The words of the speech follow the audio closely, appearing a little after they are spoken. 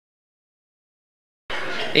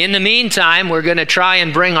In the meantime, we're going to try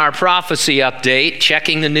and bring our prophecy update,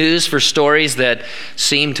 checking the news for stories that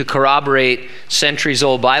seem to corroborate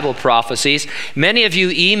centuries-old Bible prophecies. Many of you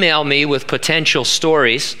email me with potential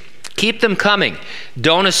stories. Keep them coming.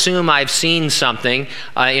 Don't assume I've seen something.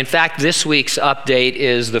 In fact, this week's update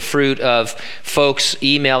is the fruit of folks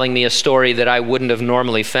emailing me a story that I wouldn't have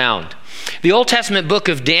normally found. The Old Testament book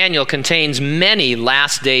of Daniel contains many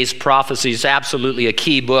last days prophecies, absolutely a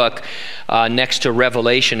key book next to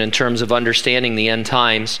Revelation in terms of understanding the end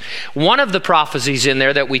times. One of the prophecies in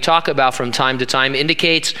there that we talk about from time to time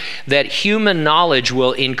indicates that human knowledge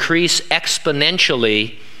will increase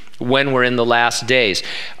exponentially when we're in the last days.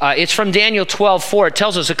 It's from Daniel 12:4. It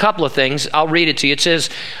tells us a couple of things. I'll read it to you. It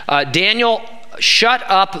says, Daniel, shut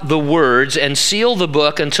up the words and seal the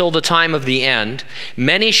book until the time of the end.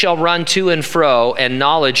 Many shall run to and fro, and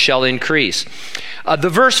knowledge shall increase. The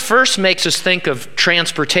verse first makes us think of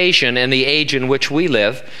transportation and the age in which we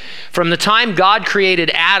live. From the time God created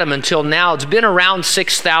Adam until now, it's been around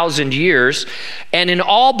 6,000 years. And in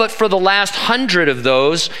all but for the last 100 of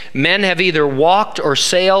those, men have either walked or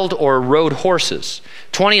sailed or rode horses.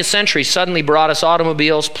 20th century suddenly brought us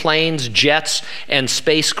automobiles, planes, jets, and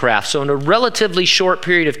spacecraft. So in a relatively short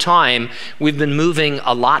period of time, we've been moving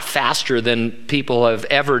a lot faster than people have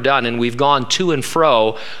ever done, and we've gone to and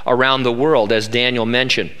fro around the world, as Daniel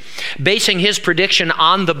mentioned. Basing his prediction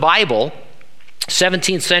on the Bible,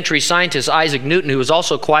 17th century scientist Isaac Newton, who was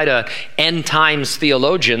also quite an end times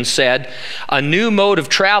theologian, said, a new mode of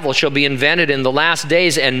travel shall be invented in the last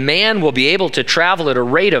days, and man will be able to travel at a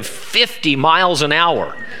rate of 50 miles an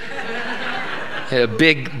hour. A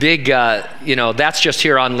big, that's just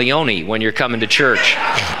here on Leone when you're coming to church.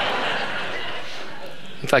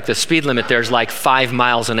 In fact, the speed limit there is like 5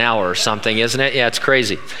 miles an hour or something, isn't it? Yeah, it's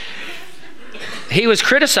crazy. He was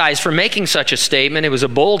criticized for making such a statement. It was a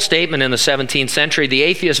bold statement in the 17th century. The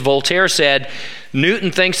atheist Voltaire said,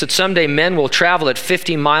 Newton thinks that someday men will travel at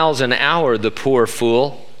 50 miles an hour, the poor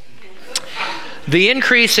fool. The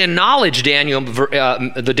increase in knowledge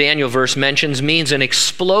the Daniel verse mentions means an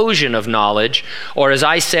explosion of knowledge, or as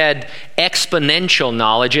I said, exponential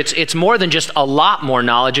knowledge. It's more than just a lot more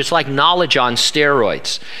knowledge. It's like knowledge on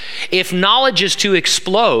steroids. If knowledge is to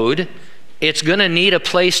explode, it's going to need a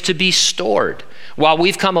place to be stored. While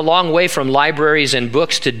we've come a long way from libraries and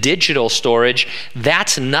books to digital storage,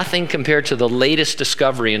 that's nothing compared to the latest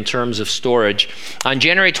discovery in terms of storage. On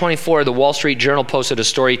January 24, the Wall Street Journal posted a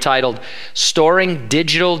story titled, Storing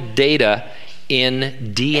Digital Data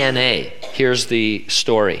in DNA. Here's the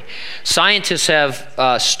story. Scientists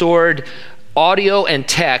have stored audio and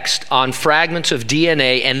text on fragments of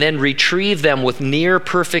DNA and then retrieve them with near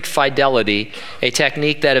perfect fidelity, a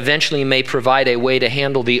technique that eventually may provide a way to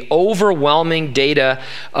handle the overwhelming data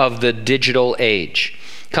of the digital age.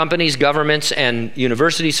 Companies, governments, and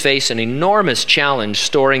universities face an enormous challenge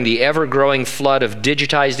storing the ever-growing flood of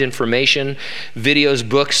digitized information, videos,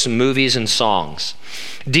 books, movies, and songs.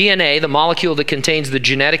 DNA, the molecule that contains the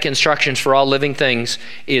genetic instructions for all living things,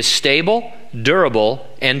 is stable, durable,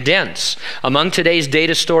 and dense. Among today's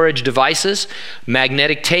data storage devices,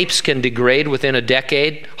 magnetic tapes can degrade within a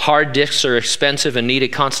decade. Hard disks are expensive and need a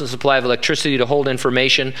constant supply of electricity to hold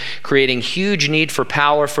information, creating huge need for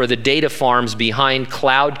power for the data farms behind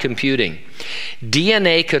cloud computing.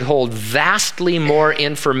 DNA could hold vastly more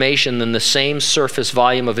information than the same surface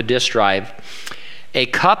volume of a disk drive. A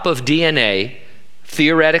cup of DNA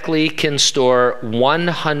theoretically can store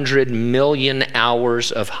 100 million hours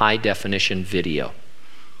of high-definition video.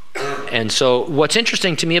 And so what's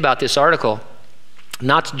interesting to me about this article,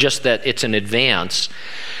 not just that it's an advance,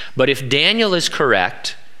 but if Daniel is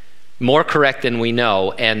correct, more correct than we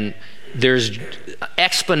know, and there's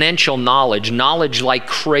exponential knowledge like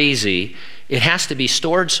crazy, it has to be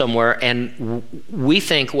stored somewhere, and we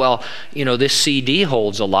think, well, this CD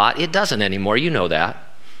holds a lot. It doesn't anymore, you know that.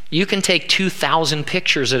 You can take 2,000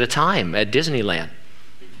 pictures at a time at Disneyland.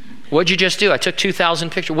 What'd you just do? I took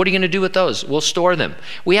 2,000 pictures. What are you going to do with those? We'll store them.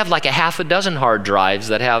 We have like a half a dozen hard drives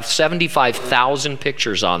that have 75,000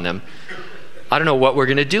 pictures on them. I don't know what we're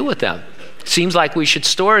going to do with them. Seems like we should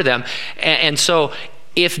store them. And so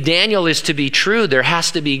if Daniel is to be true, there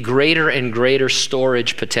has to be greater and greater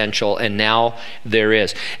storage potential, and now there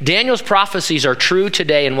is. Daniel's prophecies are true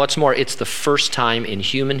today, and what's more, it's the first time in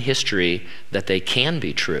human history that they can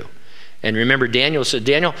be true. And remember, Daniel said,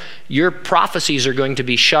 Daniel, your prophecies are going to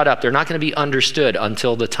be shut up. They're not going to be understood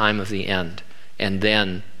until the time of the end, and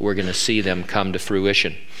then we're going to see them come to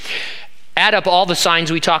fruition. Add up all the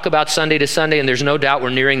signs we talk about Sunday to Sunday, and there's no doubt we're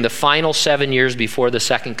nearing the final 7 years before the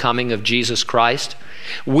second coming of Jesus Christ.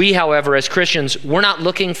 We, however, as Christians, we're not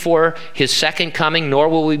looking for his second coming, nor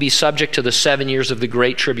will we be subject to the 7 years of the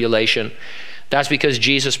Great Tribulation. That's because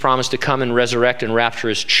Jesus promised to come and resurrect and rapture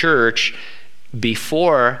his church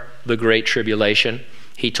before the Great Tribulation.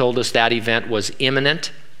 He told us that event was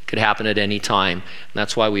imminent, could happen at any time. And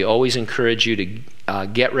that's why we always encourage you to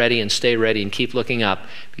get ready and stay ready and keep looking up,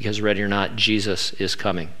 because ready or not, Jesus is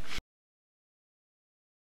coming.